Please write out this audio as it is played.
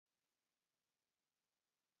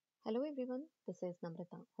Hello everyone, this is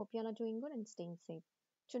Namrata. Hope you all are doing good and staying safe.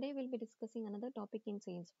 Today we'll be discussing another topic in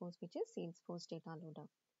Salesforce, which is Salesforce Dataloader.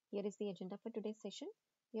 Here is the agenda for today's session.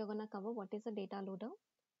 We are going to cover what is a data loader,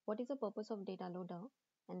 what is the purpose of data loader,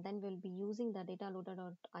 and then we'll be using the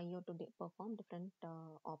dataloader.io to perform different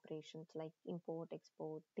operations like import,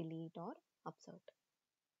 export, delete, or upsert.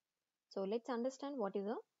 So let's understand what is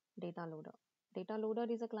a data loader. Data loader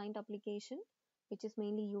is a client application which is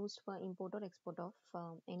mainly used for import or export of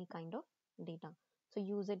any kind of data. So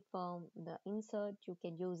use it for the insert, you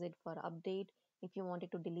can use it for update. If you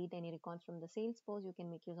wanted to delete any records from the Salesforce, you can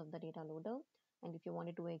make use of the data loader. And if you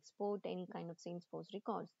wanted to export any kind of Salesforce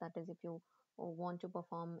records, that is if you want to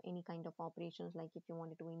perform any kind of operations, like if you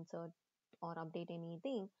wanted to insert or update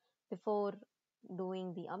anything before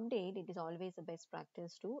doing the update, it is always the best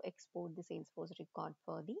practice to export the Salesforce record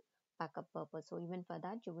for the backup purpose. So even for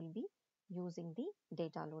that, you will be using the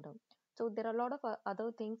data loader. So there are a lot of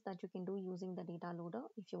other things that you can do using the data loader.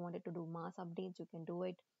 If you wanted to do mass updates, you can do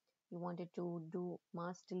it. You wanted to do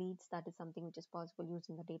mass deletes, that is something which is possible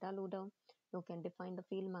using the data loader. You can define the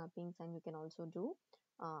field mappings, and you can also do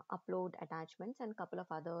upload attachments, and couple of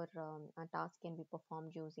other tasks can be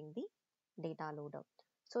performed using the data loader.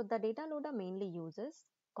 So the data loader mainly uses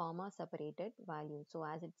comma separated values. So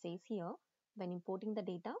as it says here, when importing the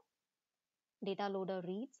data, data loader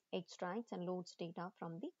reads, extracts and loads data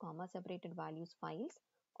from the comma separated values files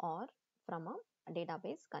or from a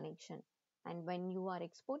database connection. And when you are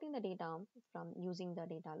exporting the data from using the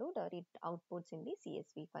data loader, it outputs in the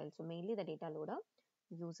CSV file. So mainly the data loader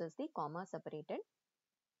uses the comma separated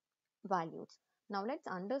values. Now let's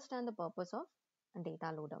understand the purpose of a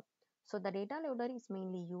data loader. So the data loader is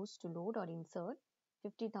mainly used to load or insert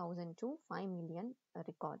 50,000 to 5 million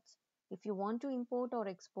records. If you want to import or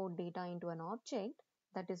export data into an object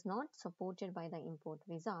that is not supported by the import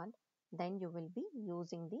wizard, then you will be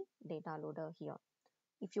using the data loader here.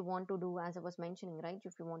 If you want to do, as I was mentioning, right,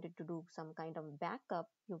 if you wanted to do some kind of backup,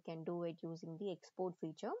 you can do it using the export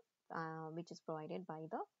feature, which is provided by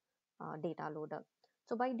the data loader.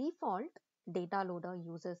 So by default, data loader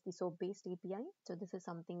uses the SOAP based API. So this is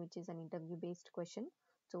something which is an interview based question.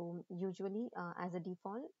 So usually as a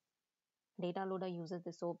default, data loader uses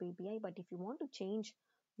the SOAP API, but if you want to change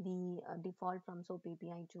the default from SOAP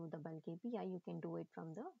API to the bulk API, you can do it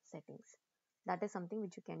from the settings. That is something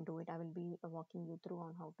which you can do it. I will be walking you through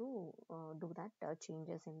on how to do that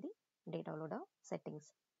changes in the data loader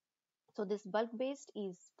settings. So this bulk based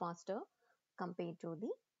is faster compared to the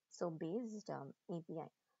SOAP based API.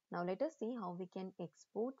 Now let us see how we can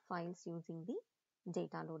export files using the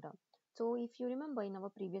data loader. So if you remember in our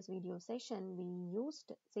previous video session, we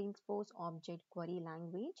used Salesforce object query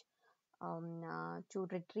language to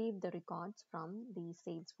retrieve the records from the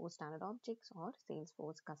Salesforce standard objects or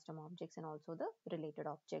Salesforce custom objects and also the related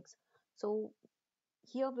objects. So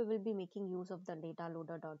here we will be making use of the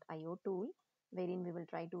dataloader.io tool, wherein we will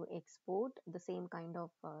try to export the same kind of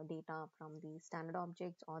data from the standard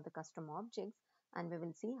objects or the custom objects, and we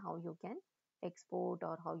will see how you can export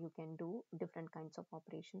or how you can do different kinds of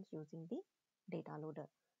operations using the data loader.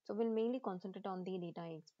 So we'll mainly concentrate on the data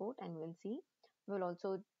export, and we'll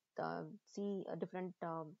also see different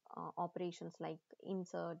operations like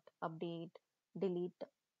insert, update, delete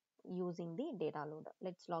using the data loader.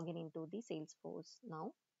 Let's log in into the Salesforce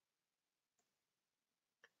now.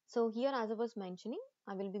 So here, as I was mentioning,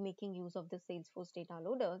 I will be making use of the Salesforce data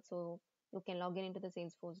loader. So you can log in into the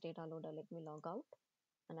Salesforce data loader. Let me log out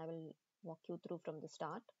and I will walk you through from the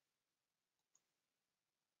start.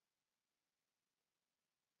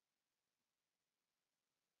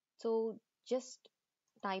 So just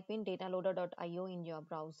type in dataloader.io in your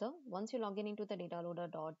browser. Once you log in into the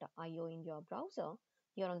dataloader.io in your browser,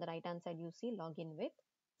 here on the right hand side, you see login with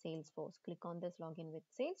Salesforce. Click on this login with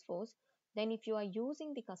Salesforce. Then if you are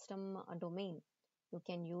using the custom domain, you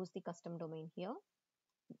can use the custom domain here.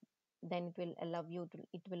 Then it will allow you to,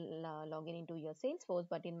 it will log in into your Salesforce.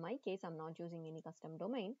 But in my case, I'm not using any custom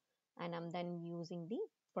domain, and I'm then using the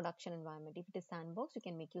production environment. If it is sandbox, you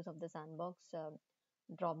can make use of the sandbox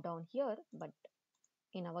drop down here, but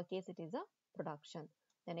in our case it is a production.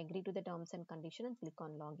 Then agree to the terms and condition and click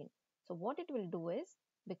on login. So what it will do is,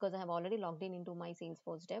 because I have already logged in into my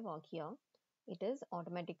Salesforce dev org here, it is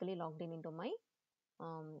automatically logged in into my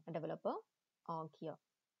developer org here.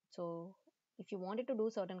 So if you wanted to do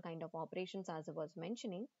certain kind of operations, as I was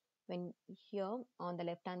mentioning, when here on the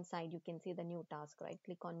left hand side you can see the new task, right?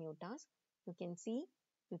 Click on new task. You can see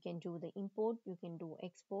you can do the import, you can do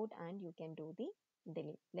export, and you can do the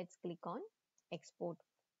delete. Let's click on export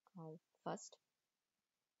first.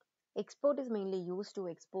 Export is mainly used to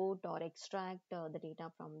export or extract the data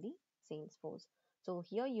from the Salesforce. So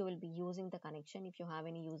here you will be using the connection. If you have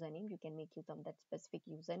any username, you can make use of that specific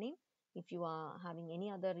username. If you are having any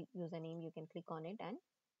other username, you can click on it and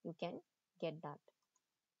you can get that.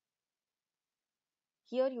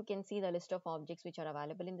 Here you can see the list of objects which are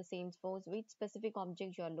available in the Salesforce. Which specific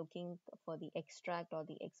object you are looking for the extract or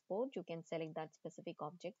the export, you can select that specific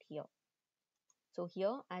object here. So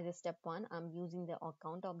here as a step one, I'm using the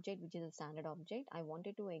account object, which is a standard object. I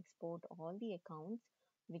wanted to export all the accounts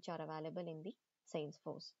which are available in the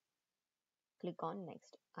Salesforce. Click on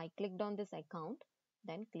next. I clicked on this account,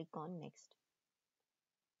 then click on next.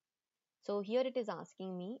 So here it is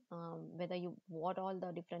asking me whether what all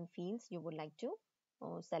the different fields you would like to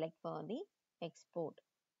select for the export.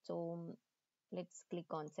 So let's click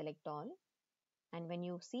on select all. And when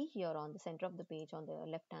you see here on the center of the page on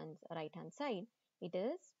the right hand side, it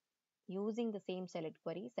is using the same select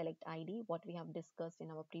query, select ID, what we have discussed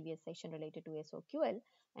in our previous session related to SOQL,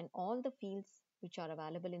 and all the fields which are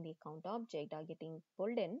available in the account object are getting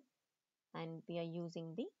pulled in, and we are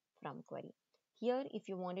using the from query. Here, if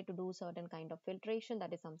you wanted to do certain kind of filtration,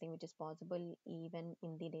 that is something which is possible even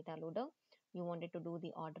in the data loader. You wanted to do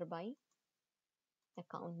the order by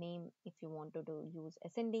account name. If you want to use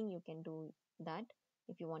ascending, you can do that.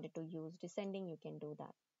 If you wanted to use descending, you can do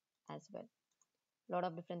that as well. Lot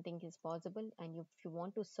of different things is possible. And if you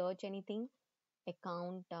want to search anything,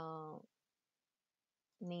 account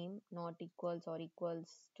name not equals or equals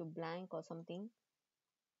to blank or something,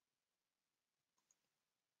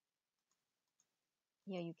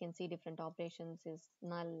 here you can see different operations is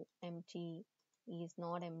null, empty, is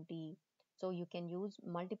not empty. So you can use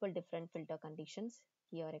multiple different filter conditions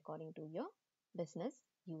here according to your business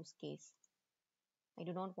use case. I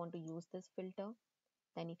do not want to use this filter.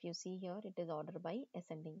 Then if you see here, it is order by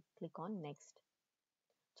ascending. Click on next.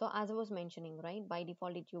 So as I was mentioning, right, by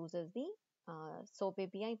default it uses the SOAP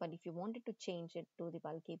API, but if you wanted to change it to the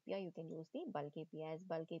bulk API, you can use the bulk API, as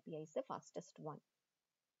bulk API is the fastest one.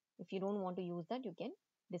 If you don't want to use that, you can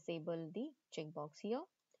disable the checkbox here.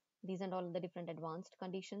 These are all the different advanced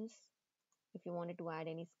conditions. If you wanted to add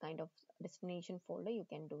any kind of destination folder, you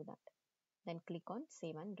can do that. Then click on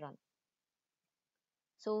save and run.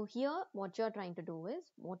 So here what you are trying to do is,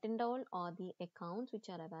 what and all are the accounts which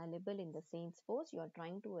are available in the Salesforce. You are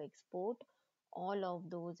trying to export all of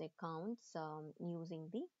those accounts using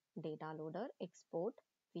the data loader export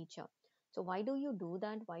feature. So why do you do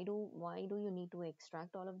that? Why do you need to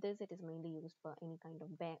extract all of this? It is mainly used for any kind of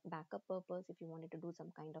backup purpose. If you wanted to do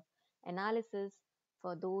some kind of analysis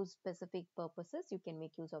for those specific purposes, you can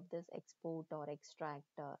make use of this export or extract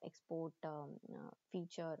export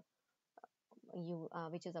feature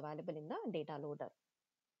which is available in the data loader.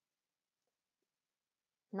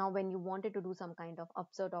 Now when you wanted to do some kind of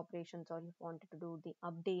upsert operations, or you wanted to do the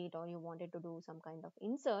update, or you wanted to do some kind of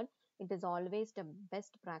insert, it is always the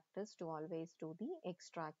best practice to always do the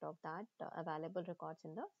extract of that available records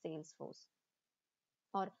in the Salesforce.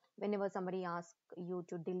 Or whenever somebody asks you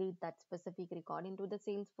to delete that specific record into the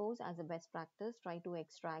Salesforce, as a best practice, try to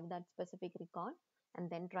extract that specific record and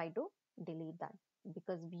then try to delete that,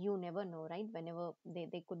 because you never know, right? Whenever there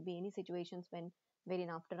could be any situations when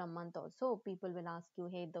wherein after a month or so, people will ask you,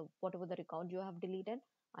 hey, the whatever the record you have deleted,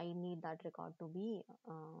 I need that record to be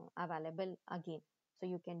available again. So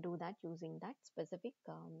you can do that using that specific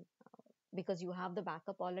because you have the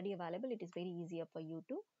backup already available. It is very easier for you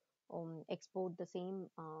to export the same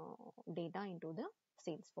data into the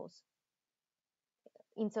Salesforce,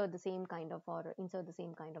 insert the same kind of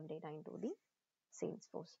data into the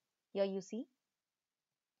Salesforce. Here you see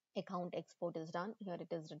account export is done. Here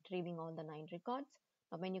it is retrieving all the 9 records.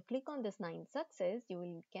 Now when you click on this 9 success, here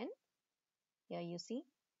you see,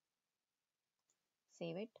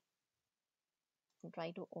 save it and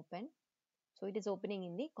try to open. So it is opening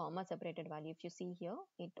in the comma separated value. If you see here,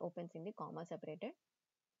 it opens in the comma separated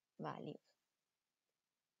values.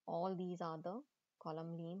 All these are the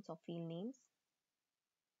column names or field names.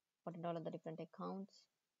 What are all of the different accounts?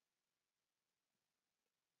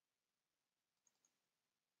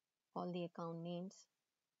 All the account names.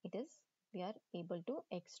 We are able to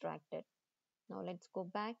extract it. Now let's go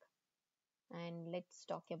back and let's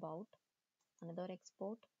talk about another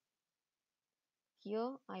export.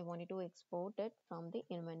 Here I wanted to export it from the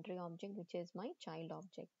inventory object, which is my child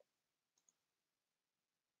object.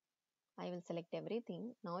 I will select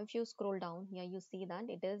everything. Now if you scroll down here, you see that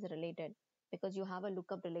it is related because you have a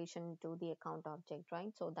lookup relation to the account object,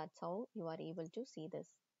 right? So that's how you are able to see this.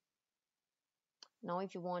 Now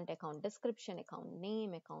if you want account description, account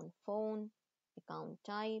name, account phone, account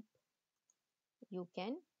type, you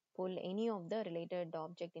can pull any of the related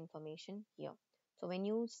object information here. So when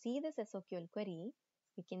you see this SOQL query,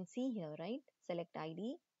 you can see here, right? Select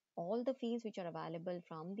ID, all the fields which are available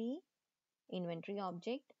from the inventory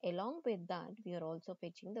object. Along with that, we are also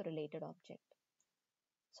fetching the related object.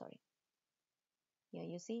 Sorry. Here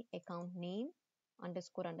you see account name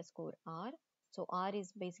underscore underscore R. So R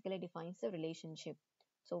is basically defines the relationship.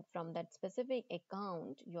 So from that specific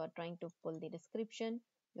account, you are trying to pull the description,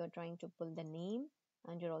 you are trying to pull the name,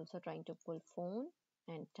 and you're also trying to pull phone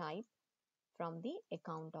and type from the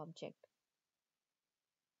account object.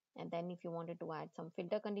 And then if you wanted to add some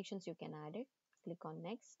filter conditions, you can add it. Click on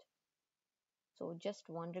next. So just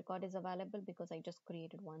one record is available because I just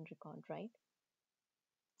created one record, right?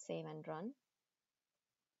 Save and run.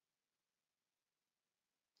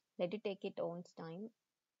 Let it take its own time.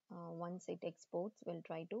 Once it exports, we'll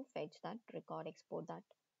try to fetch that record, export that,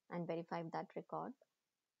 and verify that record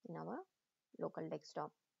in our local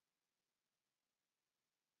desktop.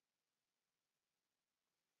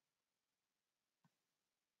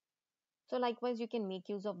 So likewise, you can make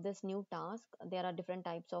use of this new task. There are different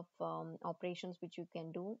types of operations which you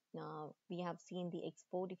can do. We have seen the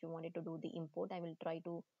export. If you wanted to do the import, I will try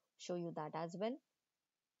to show you that as well.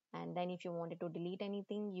 And then if you wanted to delete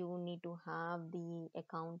anything, you need to have the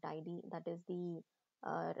account ID, that is the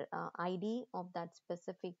ID of that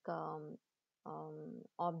specific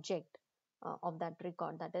object of that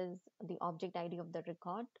record, that is the object ID of the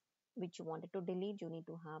record which you wanted to delete. You need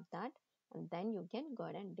to have that, and then you can go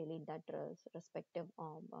ahead and delete that respective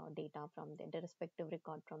data from the respective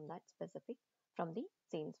record from that specific from the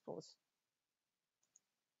Salesforce.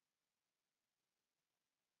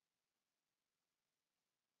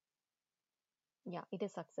 Yeah, it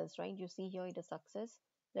is success, right? You see here it is success.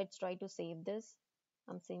 Let's try to save this.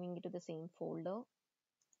 I'm saving it to the same folder.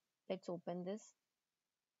 Let's open this.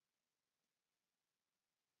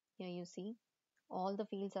 Here you see all the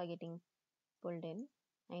fields are getting pulled in,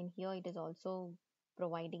 and here it is also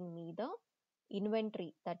providing me the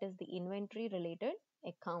inventory, that is the inventory related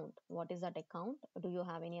account. What is that account? Do you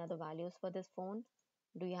have any other values for this phone?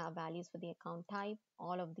 Do you have values for the account type?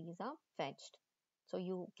 All of these are fetched. So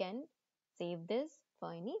you can save this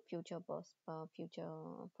for any future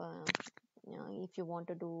if you want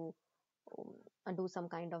to do some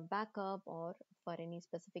kind of backup, or for any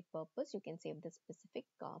specific purpose, you can save this specific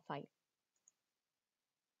file.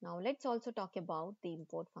 Now let's also talk about the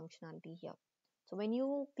import functionality here. So when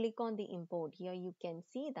you click on the import here, you can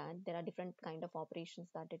see that there are different kind of operations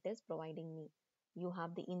that it is providing me. You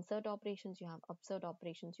have the insert operations, you have upsert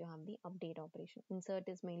operations, you have the update operation. Insert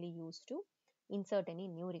is mainly used to insert any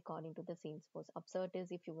new record into the Salesforce. Upsert is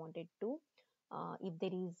if you wanted to, if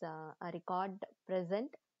there is a record present,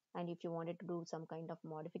 and if you wanted to do some kind of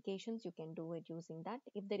modifications, you can do it using that.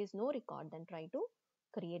 If there is no record, then try to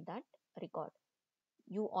create that record.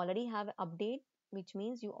 You already have update, which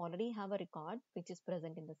means you already have a record which is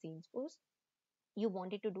present in the Salesforce. You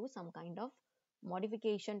wanted to do some kind of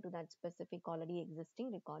modification to that specific already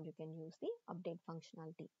existing record, you can use the update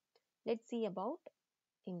functionality. Let's see about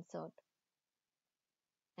insert,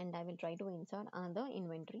 and I will try to insert another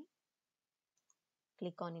inventory.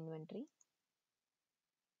 Click on inventory.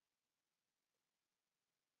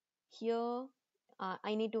 Here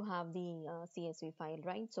I need to have the CSV file,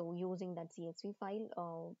 right? So using that CSV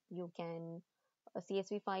file, you can a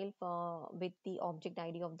CSV file for with the object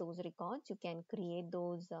ID of those records. You can create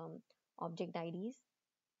those object IDs.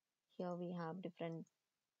 Here we have different,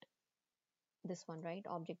 this one, right?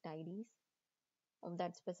 Object IDs of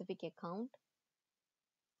that specific account.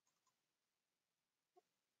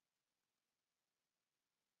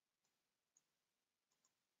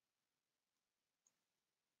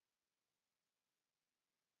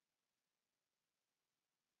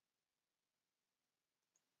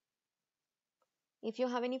 If you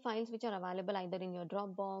have any files which are available either in your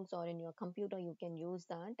Dropbox or in your computer, you can use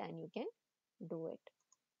that and you can do it.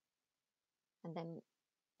 And then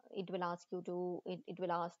it will ask you to, it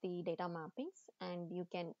will ask the data mappings, and you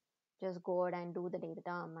can just go ahead and do the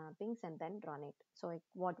data mappings and then run it. So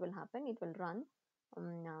what will happen, it will run,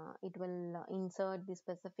 it will insert the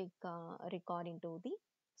specific record into the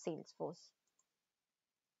Salesforce.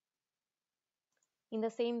 In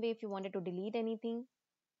the same way, if you wanted to delete anything,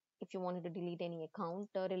 if you wanted to delete any account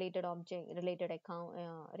related object related account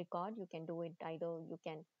record, you can do it. Either you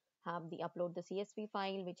can have the upload the CSV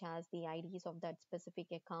file which has the IDs of that specific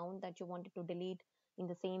account that you wanted to delete. In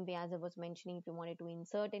the same way, as I was mentioning, if you wanted to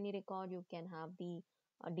insert any record, you can have the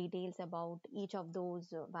details about each of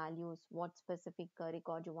those values, what specific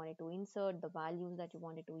record you wanted to insert, the values that you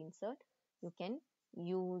wanted to insert. You can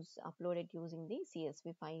upload it using the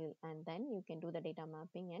CSV file, and then you can do the data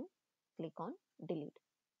mapping and click on delete.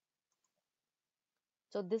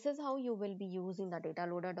 So this is how you will be using the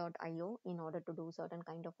dataloader.io in order to do certain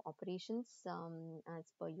kind of operations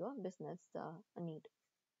as per your business need.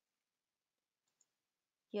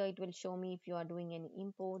 Here it will show me if you are doing any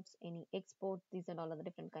imports, any exports. These are all of the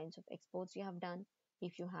different kinds of exports you have done.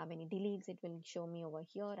 If you have any deletes, it will show me over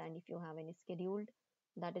here. And if you have any scheduled,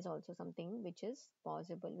 that is also something which is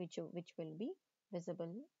possible, which will be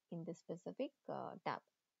visible in this specific tab.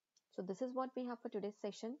 So this is what we have for today's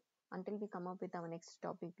session. Until we come up with our next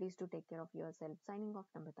topic, please do take care of yourself. Signing off,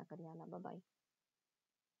 Namrata Karyala. Bye-bye.